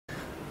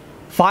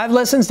5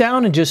 lessons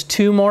down and just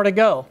 2 more to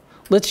go.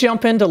 Let's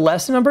jump into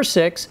lesson number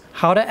 6,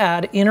 how to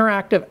add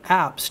interactive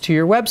apps to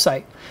your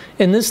website.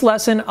 In this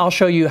lesson, I'll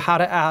show you how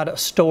to add a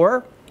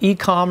store,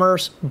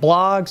 e-commerce,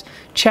 blogs,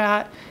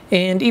 chat,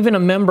 and even a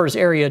members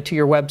area to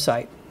your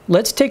website.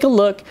 Let's take a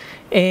look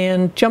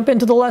and jump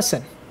into the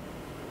lesson.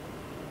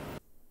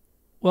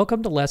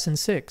 Welcome to lesson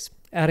 6,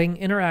 adding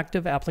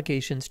interactive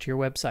applications to your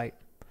website.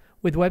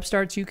 With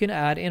WebStarts, you can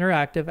add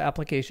interactive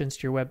applications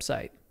to your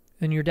website.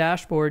 In your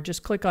dashboard,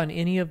 just click on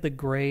any of the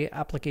gray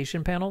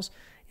application panels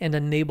and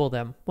enable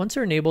them. Once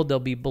they're enabled, they'll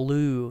be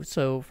blue.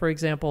 So for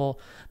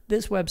example,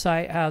 this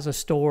website has a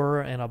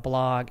store and a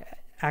blog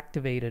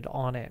activated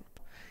on it.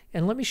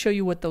 And let me show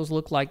you what those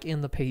look like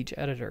in the page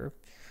editor.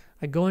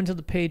 I go into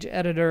the page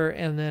editor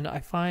and then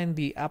I find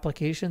the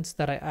applications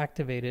that I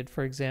activated,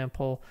 for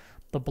example,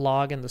 the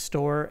blog and the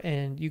store,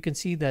 and you can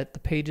see that the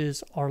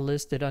pages are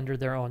listed under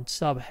their own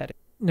subheading.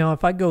 Now,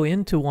 if I go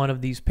into one of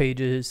these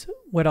pages,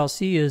 what I'll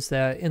see is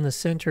that in the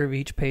center of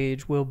each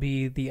page will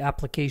be the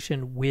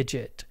application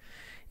widget.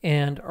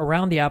 And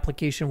around the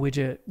application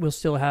widget, we'll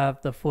still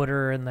have the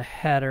footer and the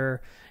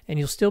header, and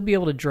you'll still be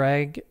able to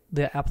drag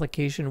the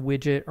application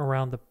widget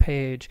around the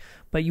page,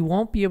 but you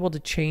won't be able to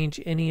change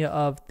any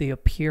of the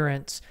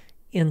appearance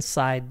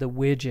inside the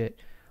widget.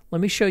 Let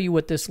me show you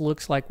what this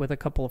looks like with a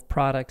couple of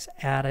products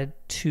added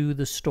to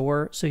the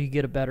store so you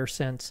get a better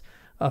sense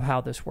of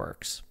how this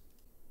works.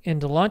 And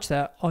to launch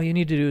that, all you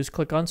need to do is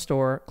click on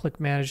Store,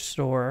 click Manage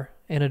Store,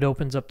 and it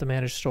opens up the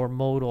Manage Store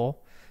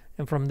modal.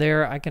 And from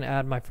there, I can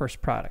add my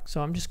first product. So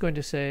I'm just going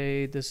to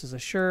say this is a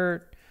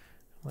shirt.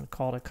 I'm going to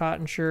call it a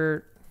cotton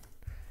shirt.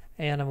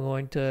 And I'm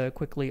going to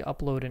quickly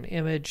upload an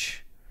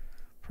image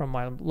from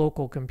my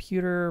local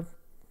computer,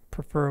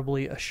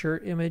 preferably a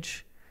shirt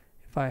image.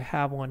 If I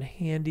have one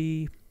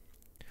handy,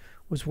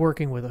 was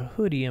working with a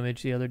hoodie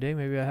image the other day.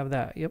 Maybe I have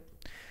that. Yep,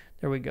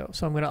 there we go.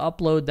 So I'm going to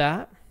upload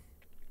that.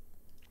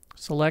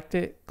 Select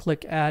it,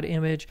 click add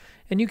image,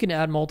 and you can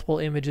add multiple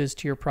images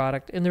to your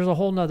product. And there's a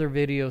whole nother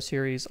video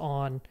series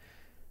on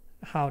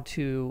how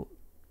to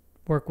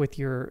work with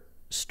your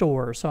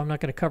store. So I'm not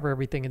going to cover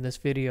everything in this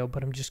video,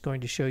 but I'm just going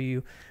to show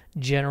you,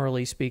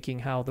 generally speaking,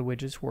 how the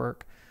widgets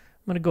work.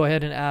 I'm going to go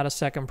ahead and add a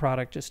second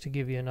product just to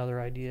give you another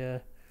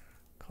idea.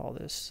 Call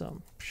this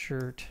some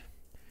shirt,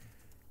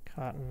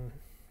 cotton.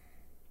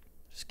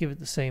 Just give it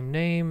the same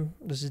name.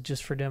 This is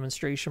just for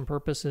demonstration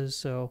purposes,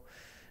 so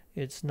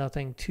it's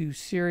nothing too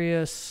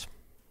serious.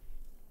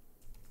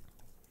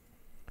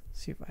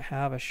 Let's see if I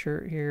have a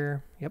shirt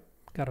here. Yep,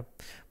 got a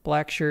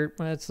black shirt.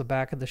 That's the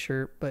back of the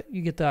shirt, but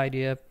you get the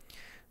idea.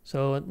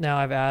 So now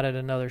I've added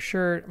another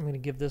shirt. I'm going to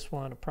give this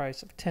one a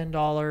price of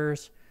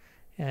 $10,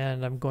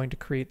 and I'm going to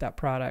create that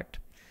product.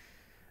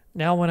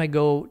 Now when I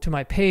go to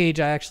my page,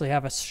 I actually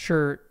have a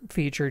shirt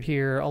featured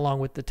here along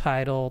with the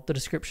title, the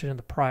description, and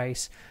the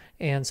price.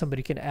 And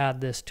somebody can add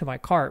this to my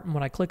cart. And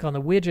when I click on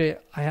the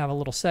widget, I have a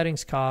little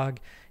settings cog,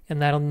 and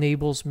that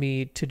enables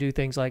me to do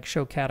things like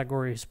show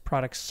categories,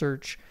 product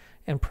search,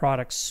 and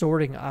product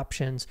sorting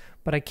options.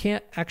 But I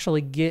can't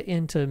actually get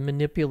into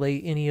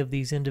manipulate any of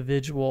these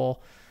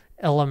individual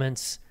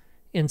elements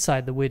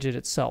inside the widget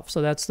itself.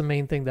 So that's the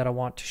main thing that I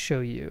want to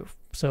show you.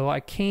 So I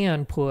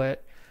can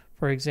put,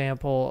 for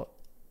example,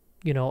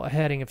 a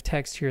heading of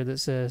text here that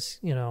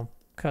says,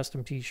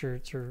 custom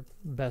t-shirts or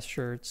best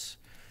shirts,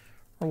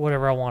 or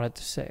whatever I want it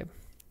to say.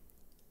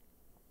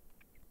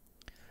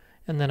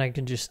 And then I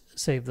can just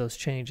save those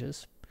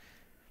changes.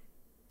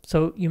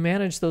 So you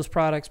manage those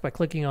products by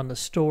clicking on the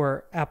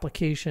store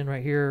application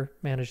right here,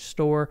 manage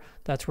store.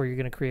 That's where you're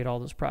going to create all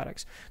those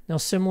products. Now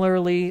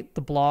similarly,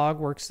 the blog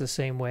works the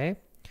same way.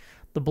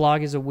 The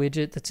blog is a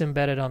widget that's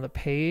embedded on the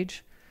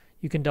page.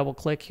 You can double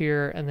click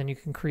here and then you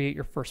can create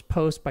your first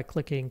post by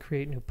clicking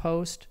create new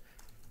post.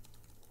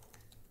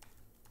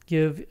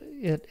 Give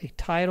it a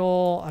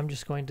title. I'm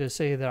just going to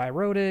say that I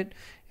wrote it,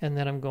 and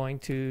then I'm going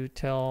to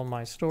tell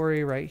my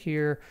story right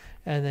here,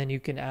 and then you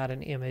can add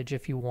an image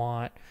if you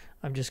want.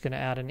 I'm just going to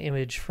add an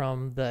image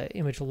from the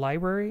image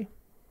library.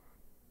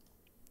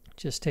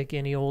 Just take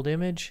any old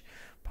image,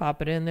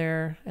 pop it in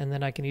there, and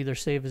then I can either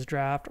save as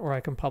draft or I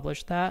can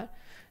publish that.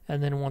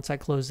 And then once I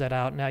close that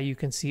out, now you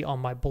can see on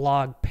my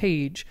blog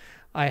page,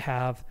 I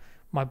have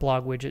my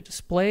blog widget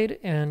displayed,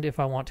 and if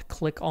I want to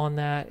click on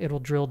that, it'll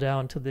drill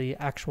down to the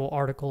actual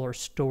article or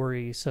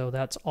story. So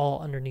that's all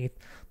underneath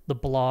the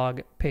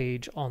blog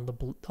page on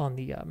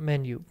the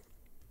menu.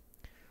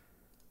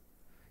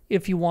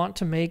 If you want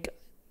to make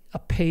a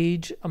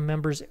page a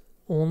members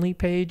only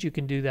page, you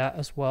can do that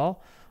as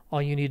well.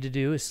 All you need to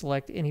do is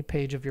select any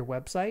page of your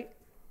website,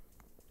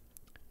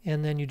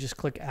 and then you just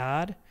click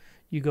add.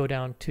 You go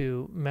down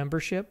to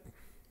membership,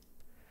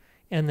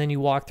 and then you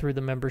walk through the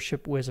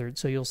membership wizard.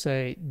 So you'll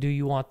say, do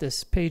you want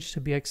this page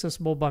to be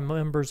accessible by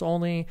members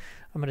only?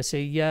 I'm going to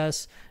say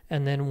yes.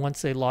 And then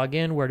once they log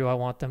in, where do I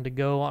want them to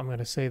go? I'm going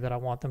to say that I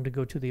want them to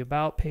go to the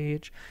About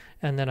page.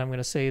 And then I'm going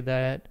to say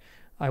that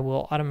I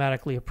will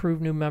automatically approve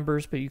new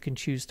members, but you can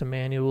choose to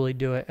manually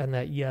do it. And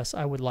that, yes,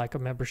 I would like a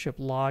membership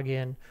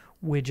login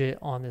widget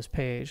on this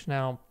page.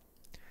 Now,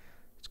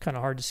 let's kind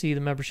of hard to see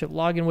the membership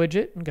login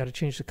widget. You've got to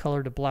change the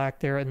color to black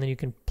there, and then you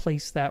can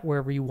place that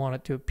wherever you want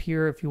it to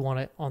appear. If you want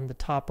it on the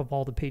top of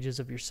all the pages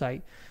of your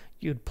site,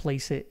 you'd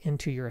place it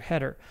into your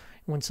header.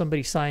 When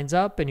somebody signs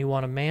up and you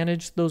want to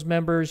manage those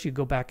members, you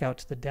go back out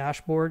to the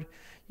dashboard,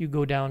 you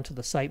go down to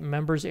the site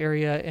members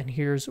area, and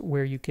here's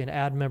where you can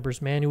add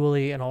members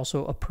manually and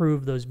also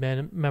approve those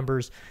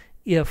members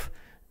if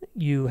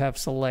you have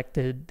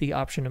selected the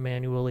option to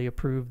manually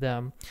approve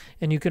them.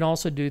 And you can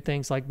also do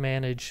things like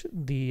manage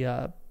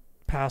the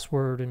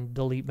password and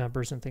delete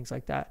members and things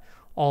like that,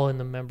 all in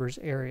the members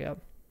area.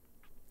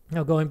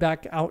 Now going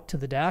back out to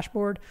the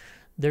dashboard,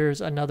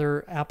 there's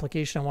another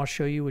application I want to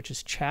show you, which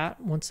is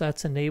chat. Once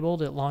that's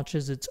enabled, it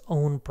launches its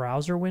own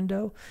browser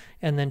window,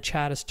 and then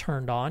chat is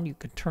turned on. You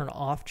can turn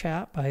off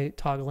chat by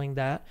toggling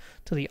that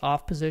to the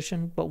off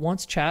position. But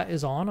once chat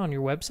is on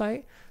your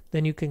website,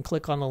 then you can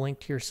click on the link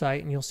to your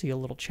site and you'll see a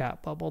little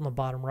chat bubble in the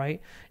bottom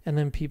right, and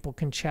then people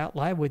can chat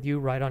live with you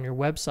right on your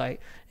website,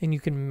 and you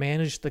can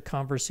manage the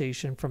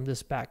conversation from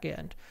this back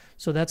end.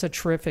 So that's a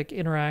terrific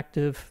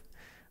interactive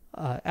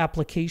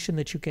application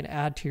that you can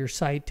add to your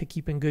site to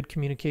keep in good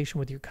communication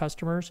with your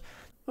customers.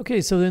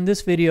 Okay, so in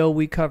this video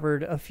we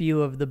covered a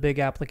few of the big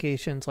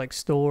applications like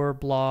store,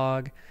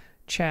 blog,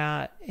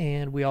 chat,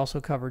 and we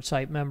also covered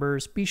site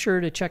members. Be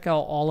sure to check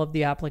out all of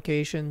the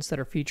applications that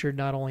are featured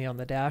not only on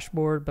the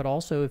dashboard, but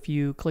also if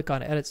you click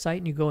on Edit Site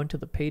and you go into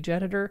the page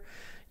editor,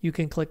 you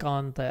can click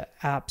on the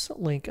apps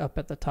link up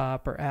at the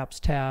top, or apps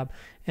tab,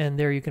 and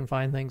there you can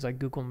find things like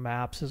Google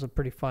Maps is a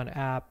pretty fun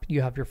app.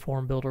 You have your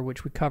form builder,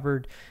 which we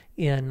covered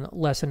in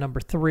lesson number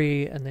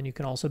 3, and then you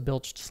can also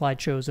build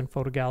slideshows and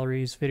photo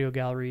galleries, video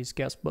galleries,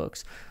 guest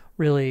books,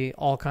 really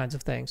all kinds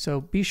of things.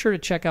 So be sure to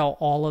check out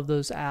all of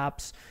those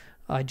apps.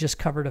 I just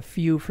covered a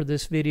few for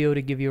this video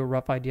to give you a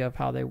rough idea of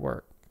how they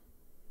work.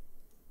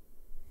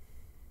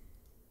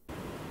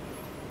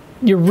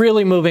 You're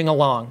really moving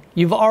along.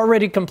 You've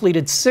already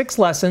completed 6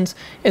 lessons,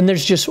 and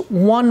there's just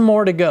one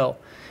more to go.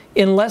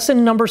 In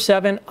lesson number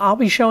 7, I'll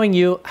be showing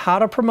you how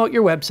to promote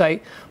your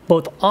website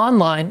both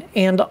online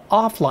and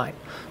offline.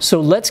 So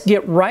let's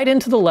get right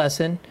into the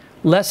lesson,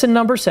 lesson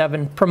number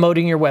 7,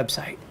 promoting your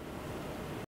website.